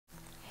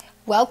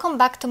Welcome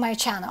back to my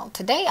channel.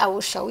 Today I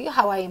will show you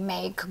how I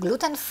make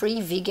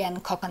gluten-free vegan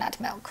coconut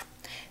milk.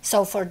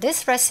 So for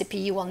this recipe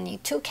you will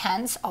need 2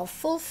 cans of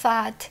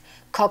full-fat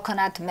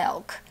coconut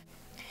milk.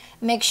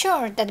 Make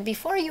sure that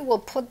before you will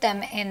put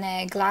them in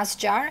a glass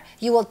jar,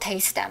 you will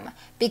taste them,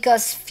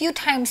 because few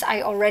times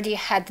I already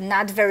had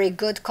not very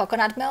good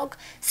coconut milk,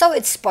 so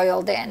it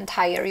spoiled the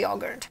entire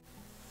yogurt.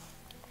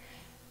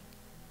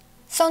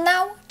 So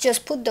now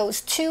just put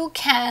those 2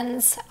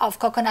 cans of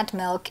coconut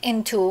milk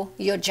into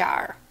your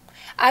jar.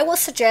 I will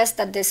suggest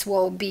that this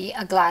will be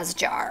a glass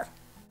jar.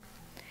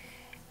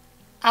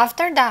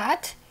 After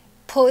that,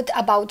 put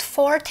about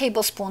 4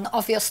 tablespoons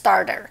of your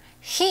starter.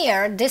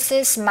 Here, this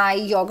is my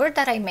yogurt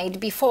that I made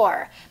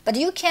before, but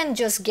you can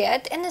just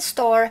get in the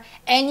store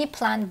any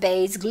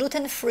plant-based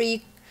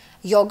gluten-free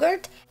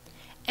yogurt,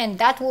 and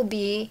that will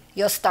be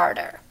your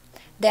starter.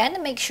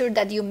 Then make sure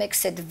that you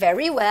mix it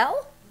very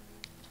well,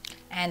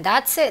 and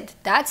that's it.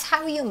 That's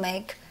how you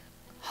make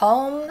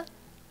home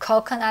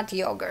coconut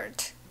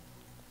yogurt.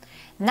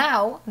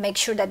 Now make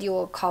sure that you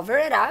will cover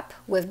it up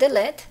with the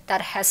lid that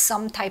has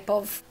some type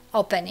of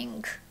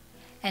opening,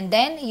 and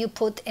then you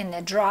put in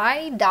a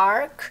dry,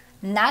 dark,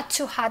 not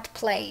too hot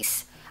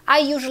place. I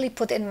usually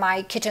put in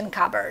my kitchen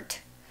cupboard,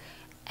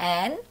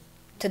 and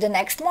to the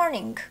next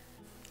morning.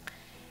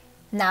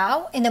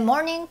 Now in the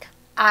morning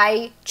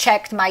I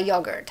checked my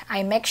yogurt.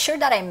 I make sure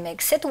that I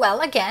mix it well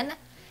again,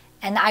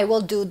 and I will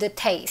do the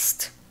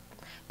taste,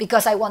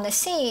 because I want to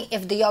see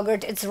if the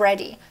yogurt is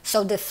ready,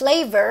 so the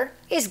flavor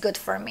is good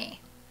for me.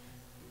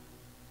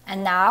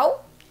 And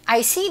now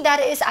I see that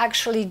it is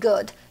actually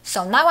good,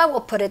 so now I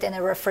will put it in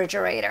a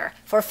refrigerator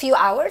for a few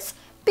hours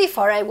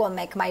before I will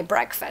make my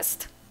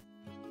breakfast.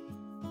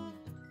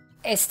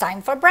 It's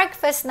time for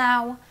breakfast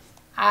now.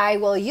 I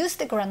will use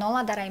the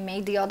granola that I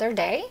made the other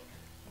day,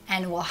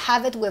 and we'll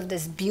have it with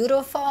this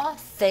beautiful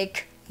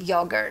thick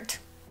yogurt.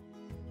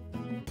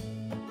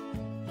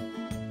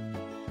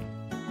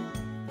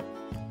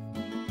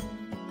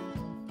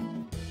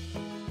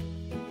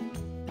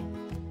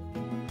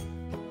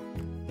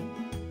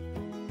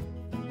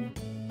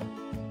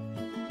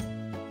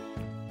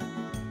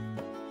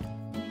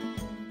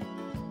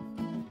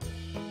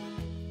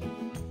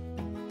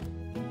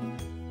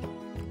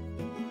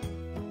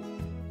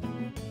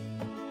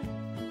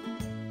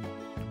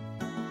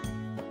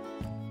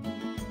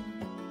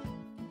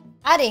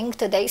 Adding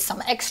today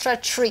some extra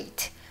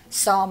treat,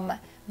 some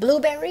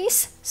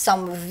blueberries,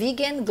 some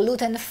vegan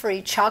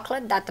gluten-free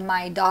chocolate that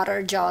my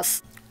daughter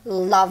just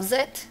loves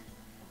it,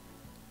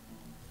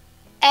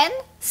 and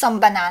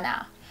some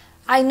banana.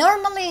 I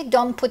normally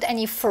don't put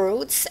any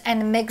fruits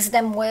and mix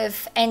them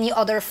with any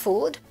other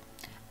food,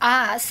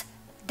 as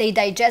they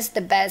digest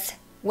the best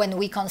when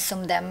we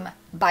consume them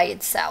by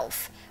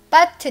itself.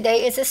 But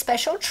today is a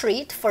special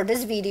treat for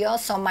this video,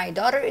 so my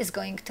daughter is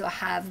going to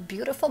have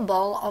beautiful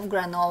bowl of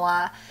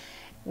granola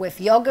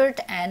with yogurt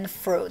and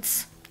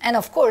fruits. And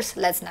of course,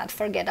 let's not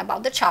forget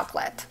about the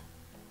chocolate.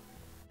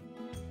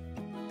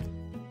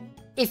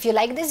 If you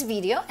like this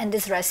video and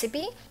this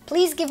recipe,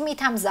 please give me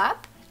thumbs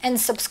up and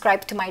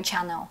subscribe to my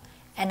channel.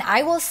 And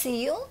I will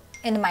see you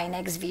in my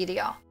next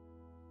video.